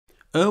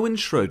Erwin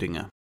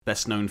Schrödinger,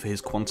 best known for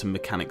his quantum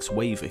mechanics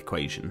wave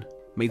equation,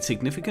 made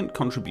significant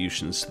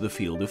contributions to the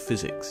field of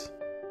physics.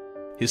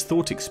 His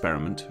thought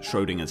experiment,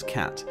 Schrödinger's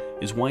cat,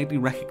 is widely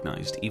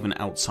recognized even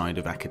outside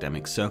of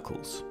academic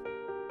circles.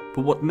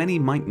 But what many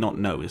might not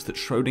know is that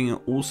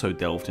Schrödinger also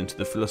delved into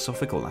the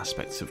philosophical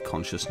aspects of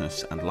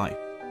consciousness and life.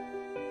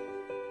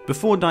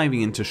 Before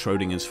diving into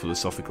Schrödinger's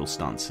philosophical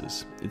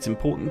stances, it's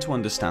important to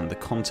understand the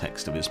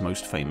context of his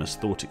most famous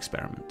thought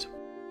experiment.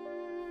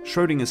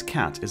 Schrödinger's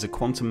cat is a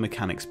quantum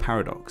mechanics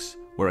paradox,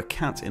 where a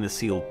cat in a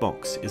sealed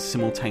box is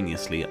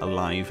simultaneously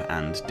alive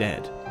and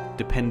dead,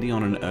 depending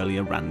on an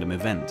earlier random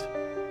event,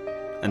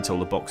 until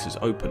the box is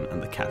open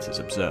and the cat is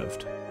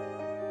observed.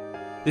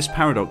 This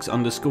paradox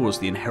underscores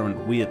the inherent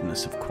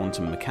weirdness of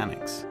quantum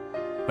mechanics,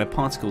 where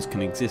particles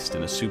can exist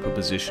in a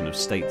superposition of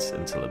states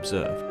until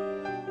observed.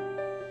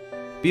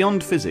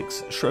 Beyond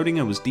physics,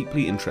 Schrödinger was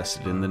deeply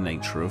interested in the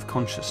nature of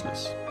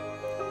consciousness.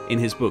 In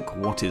his book,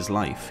 What is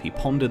Life?, he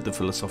pondered the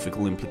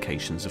philosophical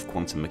implications of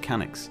quantum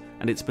mechanics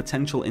and its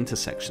potential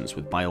intersections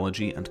with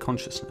biology and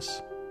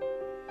consciousness.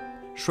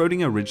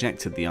 Schrödinger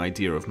rejected the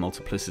idea of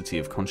multiplicity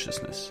of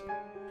consciousness.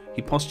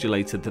 He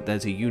postulated that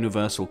there's a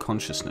universal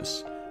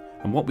consciousness,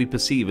 and what we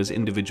perceive as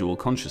individual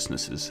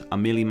consciousnesses are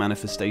merely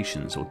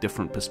manifestations or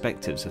different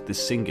perspectives of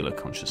this singular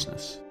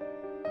consciousness.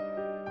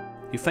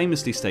 He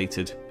famously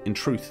stated, "In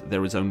truth,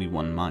 there is only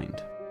one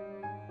mind."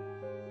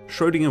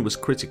 Schrödinger was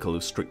critical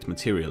of strict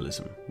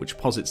materialism, which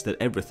posits that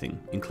everything,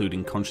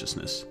 including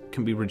consciousness,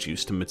 can be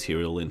reduced to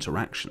material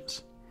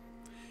interactions.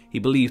 He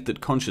believed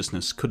that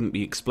consciousness couldn't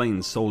be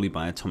explained solely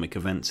by atomic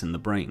events in the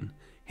brain,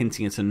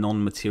 hinting at a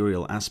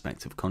non-material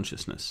aspect of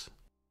consciousness.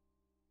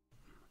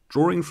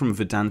 Drawing from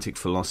Vedantic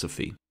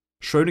philosophy,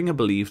 Schrödinger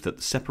believed that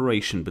the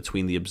separation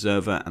between the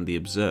observer and the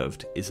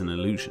observed is an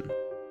illusion.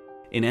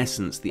 In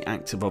essence, the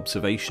act of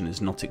observation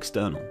is not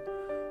external.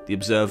 The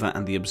observer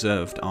and the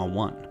observed are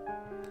one.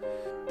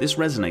 This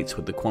resonates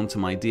with the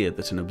quantum idea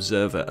that an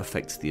observer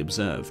affects the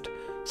observed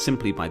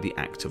simply by the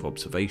act of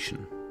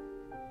observation.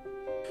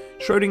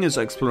 Schrödinger's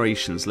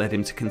explorations led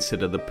him to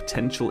consider the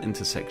potential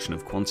intersection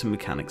of quantum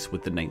mechanics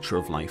with the nature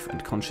of life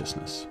and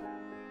consciousness.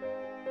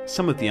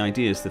 Some of the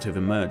ideas that have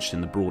emerged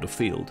in the broader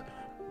field,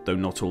 though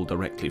not all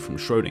directly from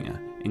Schrödinger,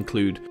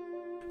 include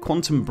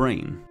quantum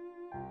brain.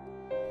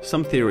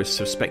 Some theorists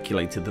have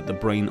speculated that the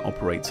brain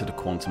operates at a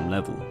quantum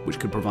level, which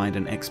could provide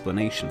an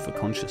explanation for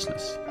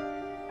consciousness.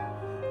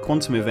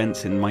 Quantum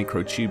events in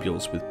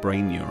microtubules with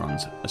brain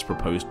neurons, as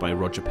proposed by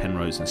Roger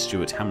Penrose and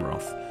Stuart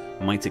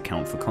Hameroff, might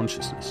account for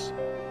consciousness.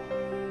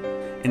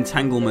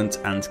 Entanglement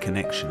and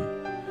connection.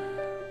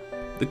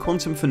 The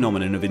quantum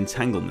phenomenon of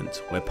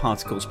entanglement, where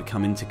particles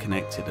become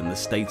interconnected and the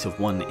state of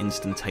one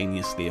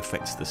instantaneously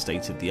affects the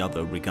state of the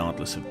other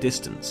regardless of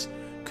distance,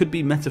 could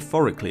be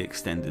metaphorically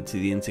extended to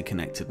the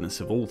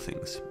interconnectedness of all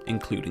things,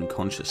 including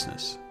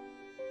consciousness.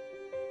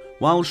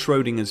 While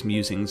Schrödinger's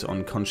musings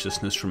on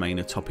consciousness remain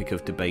a topic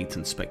of debate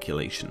and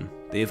speculation,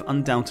 they have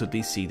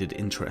undoubtedly seeded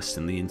interest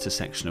in the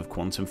intersection of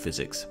quantum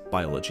physics,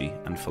 biology,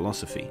 and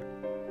philosophy.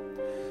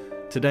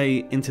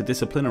 Today,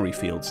 interdisciplinary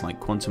fields like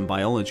quantum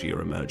biology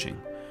are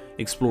emerging,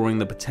 exploring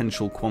the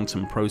potential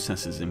quantum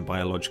processes in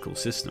biological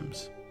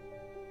systems.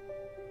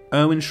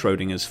 Erwin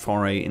Schrödinger's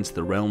foray into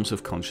the realms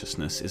of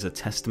consciousness is a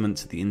testament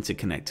to the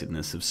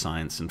interconnectedness of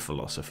science and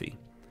philosophy.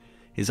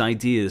 His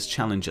ideas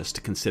challenge us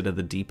to consider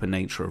the deeper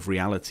nature of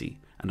reality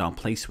and our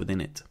place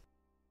within it.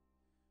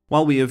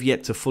 While we have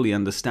yet to fully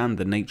understand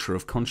the nature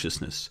of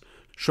consciousness,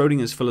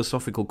 Schrödinger's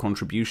philosophical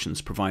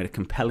contributions provide a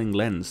compelling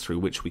lens through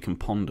which we can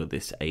ponder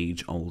this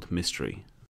age-old mystery.